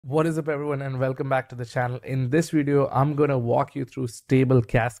What is up, everyone, and welcome back to the channel. In this video, I'm going to walk you through Stable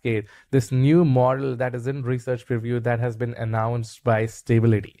Cascade, this new model that is in research preview that has been announced by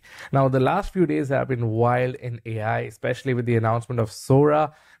Stability. Now, the last few days have been wild in AI, especially with the announcement of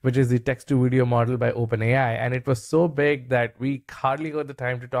Sora, which is the text-to-video model by OpenAI. And it was so big that we hardly got the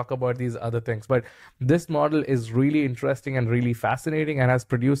time to talk about these other things. But this model is really interesting and really fascinating and has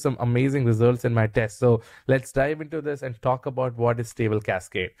produced some amazing results in my test. So let's dive into this and talk about what is Stable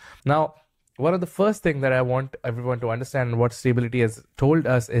Cascade. Now, one of the first things that I want everyone to understand and what Stability has told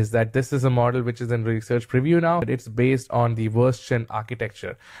us is that this is a model which is in research preview now. It's based on the version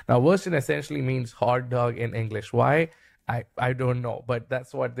architecture. Now, version essentially means hot dog in English. Why? I don't know, but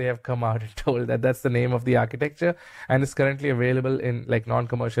that's what they have come out and told, that that's the name of the architecture, and it's currently available in like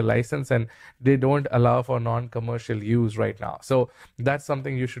non-commercial license, and they don't allow for non-commercial use right now. So that's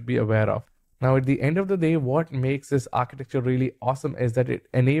something you should be aware of. Now, at the end of the day, what makes this architecture really awesome is that it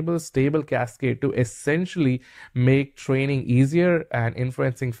enables Stable Cascade to essentially make training easier and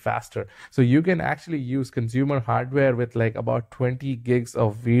inferencing faster. So you can actually use consumer hardware with like about 20 gigs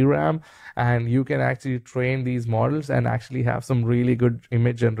of VRAM, and you can actually train these models and actually have some really good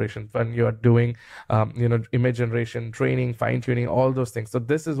image generation when you're doing, image generation, training, fine tuning, all those things. So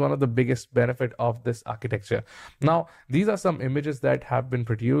this is one of the biggest benefit of this architecture. Now, these are some images that have been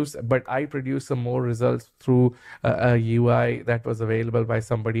produced, but I produced some more results through a UI that was available by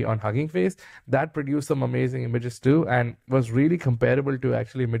somebody on Hugging Face that produced some amazing images too, and was really comparable to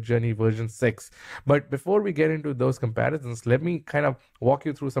actually Midjourney version 6. But before we get into those comparisons, let me kind of walk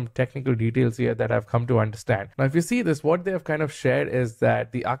you through some technical details here that I've come to understand. Now, if you see this, what they have kind of shared is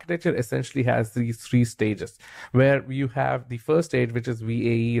that the architecture essentially has these three stages, where you have the first stage, which is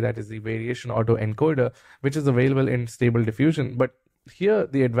VAE, that is the variation auto encoder, which is available in Stable Diffusion. But here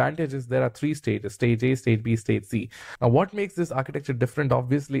the advantage is there are three stages: stage A, stage B, stage C. Now, what makes this architecture different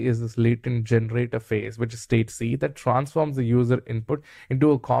obviously is this latent generator phase, which is stage C, that transforms the user input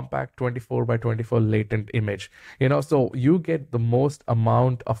into a compact 24 by 24 latent image. So you get the most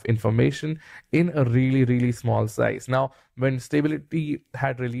amount of information in a really small size. Now, when Stability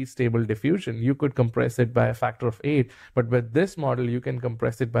had released Stable Diffusion, you could compress it by a factor of 8, but with this model you can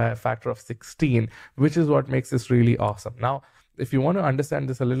compress it by a factor of 16, which is what makes this really awesome. Now, if you want to understand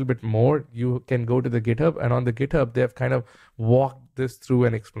this a little bit more, you can go to the GitHub, and on the GitHub, they have kind of walked this through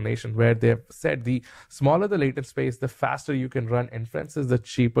an explanation where they have said the smaller the latent space, the faster you can run inferences, the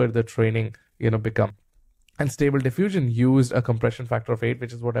cheaper the training, become. And Stable Diffusion used a compression factor of 8,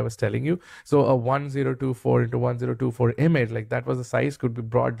 which is what I was telling you. So a 1024 into 1024 image, like that was the size, could be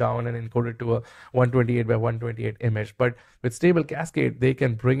brought down and encoded to a 128 by 128 image. But with Stable Cascade, they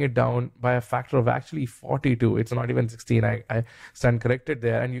can bring it down by a factor of actually 42. It's not even 16. I stand corrected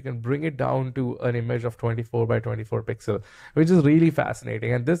there. And you can bring it down to an image of 24 by 24 pixel, which is really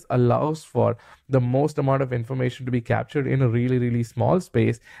fascinating. And this allows for the most amount of information to be captured in a really small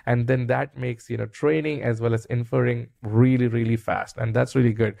space. And then that makes, training as well as inferring really fast, and that's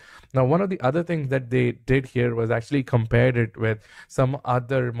really good. Now, one of the other things that they did here was actually compared it with some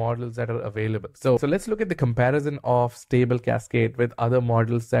other models that are available. So let's look at the comparison of Stable Cascade with other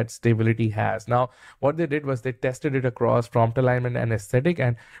models that Stability has. Now, what they did was they tested it across prompt alignment and aesthetic,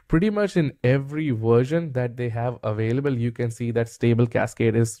 and pretty much in every version that they have available, you can see that Stable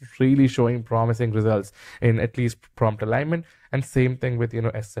Cascade is really showing promising results in at least prompt alignment, and same thing with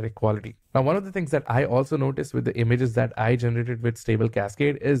aesthetic quality. Now, one of the things that I also noticed with the images that I generated with Stable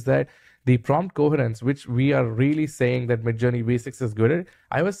Cascade is that the prompt coherence, which we are really saying that Midjourney V6 is good at,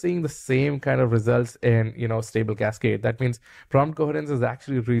 I was seeing the same kind of results in Stable Cascade. That means prompt coherence is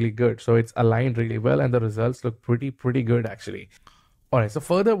actually really good, so it's aligned really well, and the results look pretty good actually. All right, so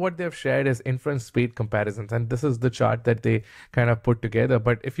further what they've shared is inference speed comparisons, and this is the chart that they kind of put together.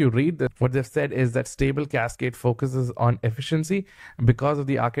 But if you read this, what they've said is that Stable Cascade focuses on efficiency because of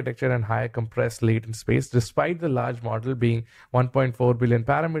the architecture and higher compressed latent space, despite the large model being 1.4 billion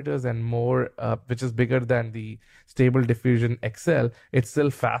parameters and more, which is bigger than the Stable Diffusion XL. It's still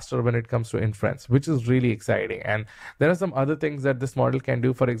faster when it comes to inference, which is really exciting. And there are some other things that this model can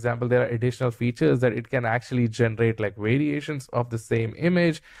do. For example, there are additional features that it can actually generate like variations of the same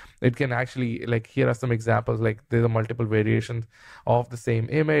image. It can actually, like, here are some examples, like there are multiple variations of the same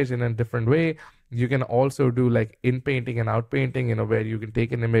image in a different way. You can also do like in painting and out painting, you know, where you can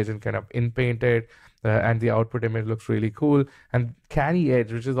take an image and kind of in paint it, and the output image looks really cool. And canny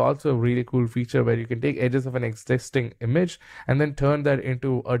edge, which is also a really cool feature where you can take edges of an existing image and then turn that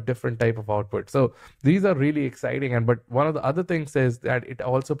into a different type of output. So these are really exciting. And but one of the other things is that it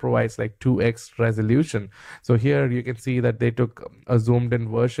also provides like 2x resolution. So here you can see that they took a zoomed in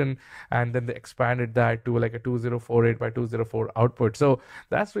version and then they expanded that to like a 2048 by 204 output. So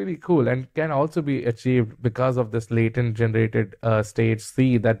that's really cool and can also be achieved because of this latent generated stage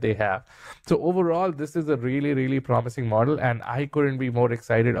C that they have. So overall, this is a really promising model, and I couldn't be more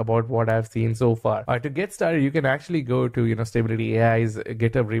excited about what I've seen so far. To get started, you can actually go to, you know, StabilityAI's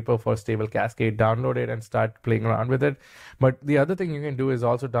GitHub repo for Stable Cascade, download it and start playing around with it. But the other thing you can do is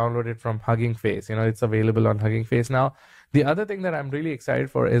also download it from Hugging Face. You know, it's available on Hugging Face now. The other thing that I'm really excited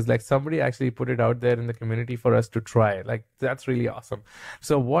for is like somebody actually put it out there in the community for us to try. Like that's really awesome.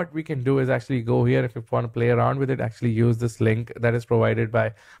 So what we can do is actually go here, if you want to play around with it, actually use this link that is provided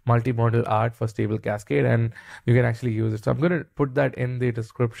by Multimodal Art for Stable Cascade, and you can actually use it. So I'm going to put that in the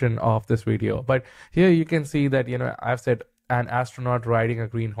description of this video. But here you can see that, you know, I've said an astronaut riding a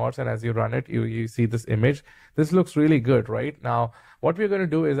green horse, and as you run it, you see this image. This looks really good, right? Now, what we're going to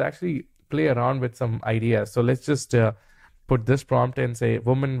do is actually play around with some ideas. So let's just put this prompt in, say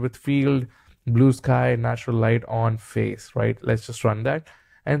woman with field, blue sky, natural light on face, right? Let's just run that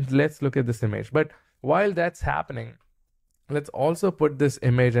and let's look at this image. But while that's happening, let's also put this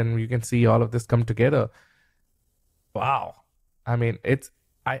image and you can see all of this come together. Wow. I mean,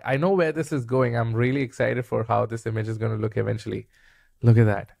 I know where this is going. I'm really excited for how this image is going to look eventually. Look at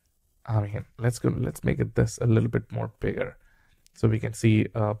that. I mean, let's make it this a little bit more bigger so we can see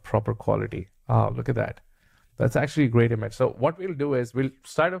proper quality. Oh, look at that. That's actually a great image. So what we'll do is we'll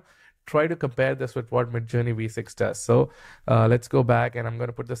try to compare this with what Midjourney V6 does. So let's go back and I'm going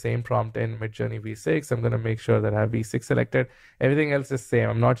to put the same prompt in Midjourney V6. I'm going to make sure that I have V6 selected. Everything else is same.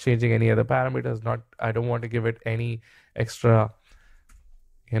 I'm not changing any other parameters. I don't want to give it any extra,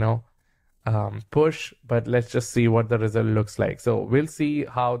 you know, push, but let's just see what the result looks like. So we'll see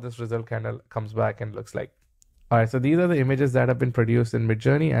how this result kind of comes back and looks like. All right, so these are the images that have been produced in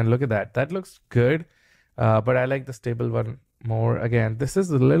Midjourney, and look at that. That looks good. But I like the stable one more. Again, this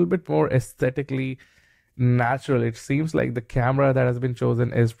is a little bit more aesthetically natural. It seems like the camera that has been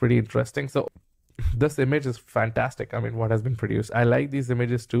chosen is pretty interesting. So this image is fantastic. I mean, what has been produced. I like these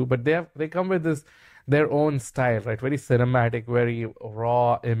images too, but they come with their own style, right? Very cinematic, very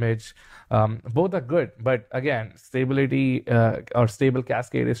raw image. Both are good, but again, stability or Stable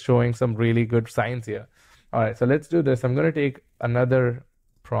Cascade is showing some really good signs here. All right, so let's do this. I'm going to take another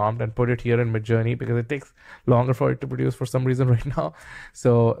prompt and put it here in Midjourney because it takes longer for it to produce for some reason right now.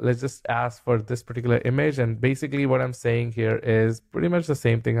 So let's just ask for this particular image, and basically what I'm saying here is pretty much the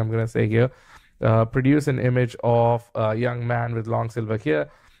same thing I'm going to say here. Produce an image of a young man with long silver hair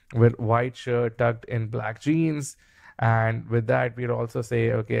with white shirt tucked in black jeans, and with that we'd also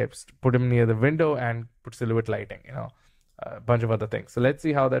say, okay, put him near the window and put silhouette lighting, you know, a bunch of other things. So let's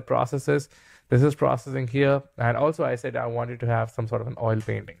see how that processes. This is processing here, and also I said I wanted to have some sort of an oil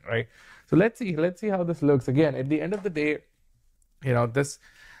painting, right? So let's see how this looks. Again, at the end of the day, you know,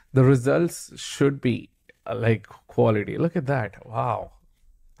 the results should be like quality. Look at that. Wow.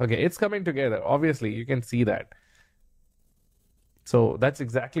 Okay, it's coming together. Obviously, you can see that. So that's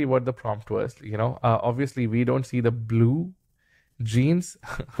exactly what the prompt was, you know. Obviously, we don't see the blue jeans.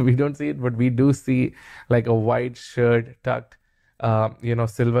 We don't see it, but we do see like a white shirt tucked, you know,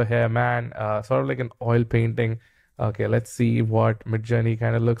 silver hair man, sort of like an oil painting. Okay, let's see what Midjourney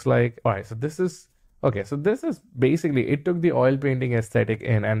kind of looks like. All right, so this is okay. So this is basically, it took the oil painting aesthetic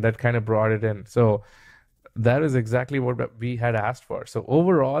in and that kind of brought it in. So that is exactly what we had asked for. So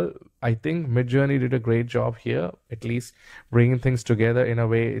overall, I think Midjourney did a great job here, at least bringing things together in a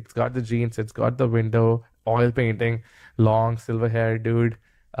way. It's got the jeans, it's got the window, oil painting, long silver hair dude.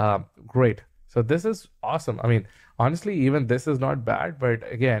 Great. So this is awesome. I mean, honestly, even this is not bad, but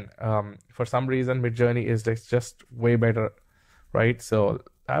again, for some reason, Midjourney is just way better, right? So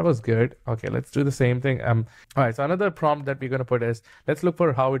that was good. Okay, let's do the same thing. All right, so another prompt that we're going to put is, let's look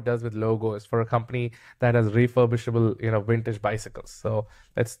for how it does with logos for a company that has refurbishable, you know, vintage bicycles. So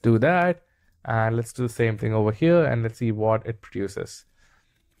let's do that, and let's do the same thing over here, and let's see what it produces.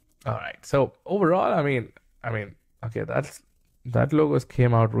 All right, so overall, I mean, okay, that logos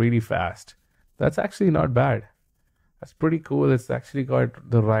came out really fast. That's actually not bad. That's pretty cool. It's actually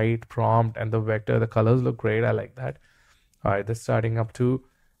got the right prompt and the vector. The colors look great. I like that. All right, that's starting up too.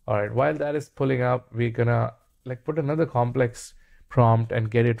 All right, while that is pulling up, we're gonna like put another complex prompt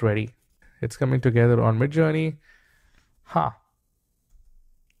and get it ready. It's coming together on Midjourney.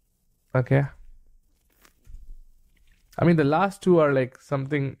 Okay. I mean, the last two are like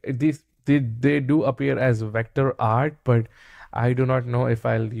something, these they do appear as vector art, but I do not know if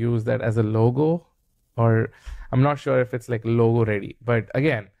I'll use that as a logo, or I'm not sure if it's like logo ready. But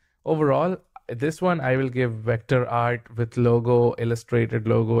again, overall, this one I will give vector art with logo, illustrated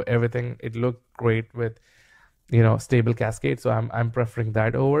logo, everything. It looked great with, you know, stable cascade, so I'm preferring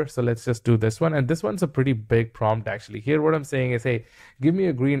that over. So let's just do this one, and this one's a pretty big prompt actually. Here what I'm saying is, hey, give me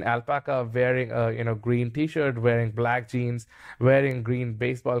a green alpaca wearing a, you know, green t-shirt, wearing black jeans, wearing green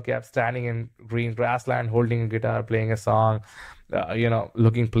baseball cap, standing in green grassland, holding a guitar, playing a song, you know,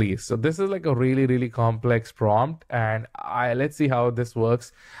 looking pleased. So this is like a really complex prompt, and let's see how this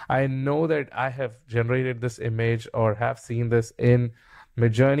works. I know that I have generated this image or have seen this in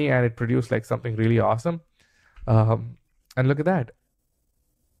Midjourney, and it produced like something really awesome. And look at that.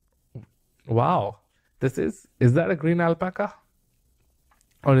 Wow. Is that a green alpaca?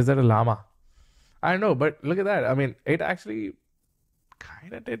 Or is that a llama? I don't know, but look at that. I mean, it actually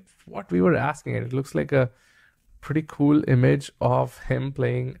kind of did what we were asking. It looks like a pretty cool image of him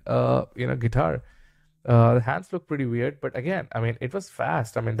playing, you know, guitar. The hands look pretty weird, but again, I mean, it was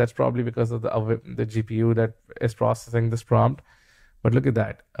fast. I mean, that's probably because of the GPU that is processing this prompt. But look at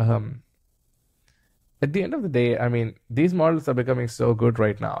that. At the end of the day, I mean, these models are becoming so good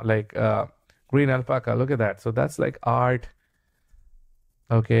right now. Like green alpaca, look at that. So that's like art.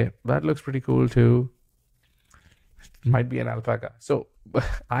 Okay, that looks pretty cool too. Might be an alpaca. So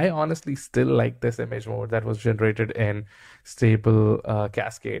I honestly still like this image more that was generated in stable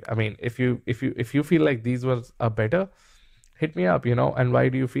Cascade. I mean, if you feel like these ones are better, hit me up, you know. And why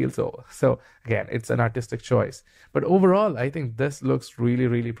do you feel so? So again, it's an artistic choice, but overall I think this looks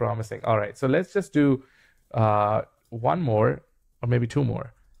really promising. All right, so let's just do one more, or maybe two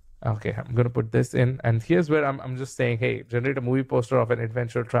more. Okay, I'm gonna put this in, and here's where I'm just saying, hey, generate a movie poster of an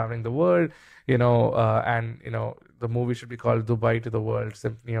adventure traveling the world, you know, and you know, the movie should be called Dubai to the World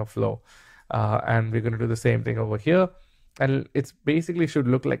Symphony of Flow, and we're gonna do the same thing over here, and it's basically should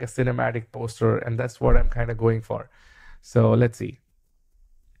look like a cinematic poster, and that's what I'm kind of going for. So let's see.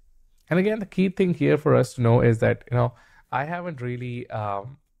 And again, the key thing here for us to know is that, you know, I haven't really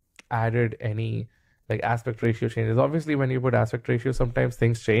added any like aspect ratio changes. Obviously, when you put aspect ratio, sometimes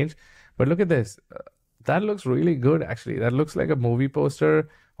things change. But look at this. That looks really good, actually. That looks like a movie poster.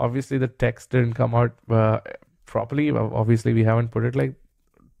 Obviously, the text didn't come out properly. Obviously, we haven't put it like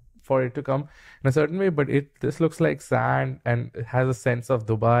for it to come in a certain way. But this looks like sand, and it has a sense of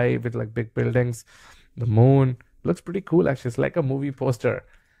Dubai with like big buildings, the moon. Looks pretty cool, actually. It's like a movie poster.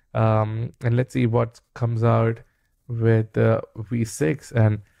 And let's see what comes out with the V6.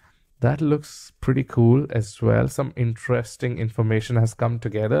 And that looks pretty cool as well. Some interesting information has come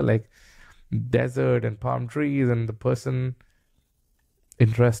together, like desert and palm trees and the person.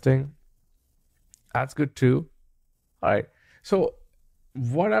 Interesting. That's good too. All right. So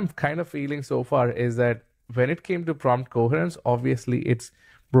what I'm kind of feeling so far is that when it came to prompt coherence, obviously it's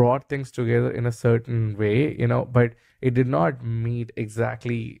brought things together in a certain way, you know, but it did not meet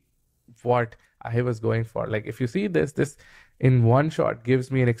exactly what I was going for. Like if you see this in one shot gives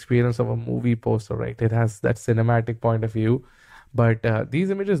me an experience of a movie poster, right? It has that cinematic point of view, but these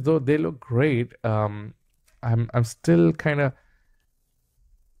images, though they look great, I'm still kind of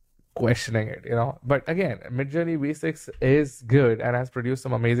questioning it, you know. But again, Midjourney V6 is good and has produced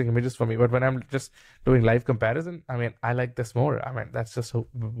some amazing images for me. But when I'm just doing live comparison, I mean, I like this more. I mean, that's just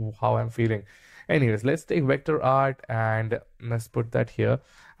how I'm feeling. Anyways, let's take vector art and let's put that here.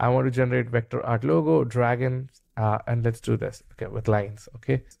 I want to generate vector art logo, dragon, and let's do this, okay, with lines.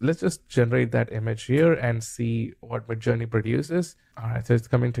 Okay, let's just generate that image here and see what Midjourney produces. All right, so it's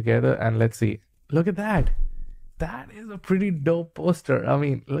coming together, and let's see. Look at that. That is a pretty dope poster. I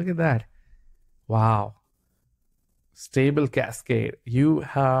mean, look at that. Wow. Stable Cascade. You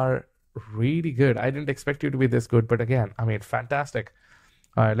are really good. I didn't expect you to be this good, but again, I mean, fantastic.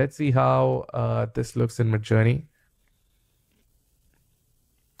 All right, let's see how this looks in Midjourney.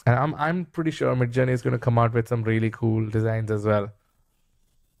 And I'm pretty sure Midjourney is going to come out with some really cool designs as well.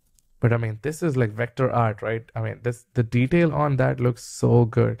 But I mean, this is like vector art, right? I mean, the detail on that looks so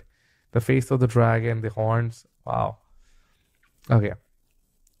good. The face of the dragon, the horns. Wow. Okay.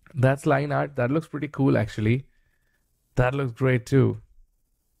 That's line art. That looks pretty cool, actually. That looks great too.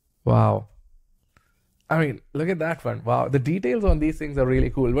 Wow. I mean, look at that one. Wow. The details on these things are really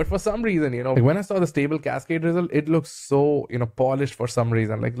cool. But for some reason, you know, like when I saw the stable Cascade result, it looks so, you know, polished for some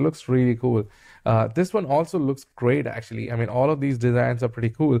reason. Like, it looks really cool. This one also looks great, actually. I mean, all of these designs are pretty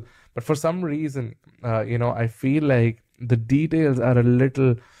cool. But for some reason, you know, I feel like the details are a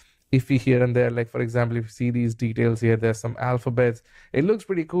little iffy here and there. Like for example, if you see these details here, there's some alphabets. It looks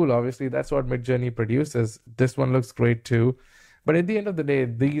pretty cool. Obviously, that's what Midjourney produces. This one looks great too. But at the end of the day,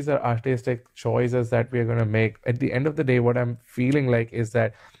 these are artistic choices that we are going to make. At the end of the day, what I'm feeling like is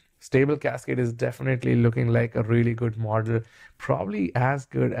that Stable Cascade is definitely looking like a really good model, probably as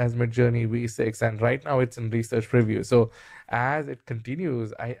good as Midjourney V6. And right now it's in research preview. So as it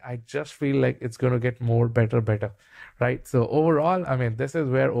continues, I just feel like it's going to get more better, right? So overall, I mean, this is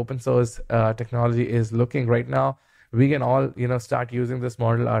where open source technology is looking right now. We can all, start using this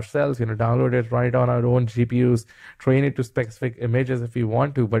model ourselves, download it, run it on our own GPUs, train it to specific images if we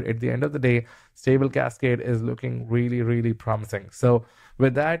want to. But at the end of the day, Stable Cascade is looking really, really promising. So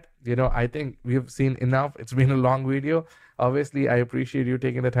with that, I think we've seen enough. It's been a long video. Obviously, I appreciate you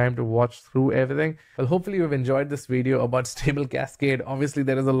taking the time to watch through everything. Well, hopefully you've enjoyed this video about Stable Cascade. Obviously,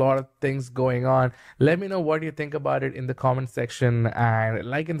 there is a lot of things going on. Let me know what you think about it in the comment section, and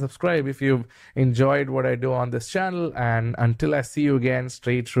like and subscribe if you've enjoyed what I do on this channel. And until I see you again,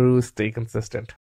 stay true, stay consistent.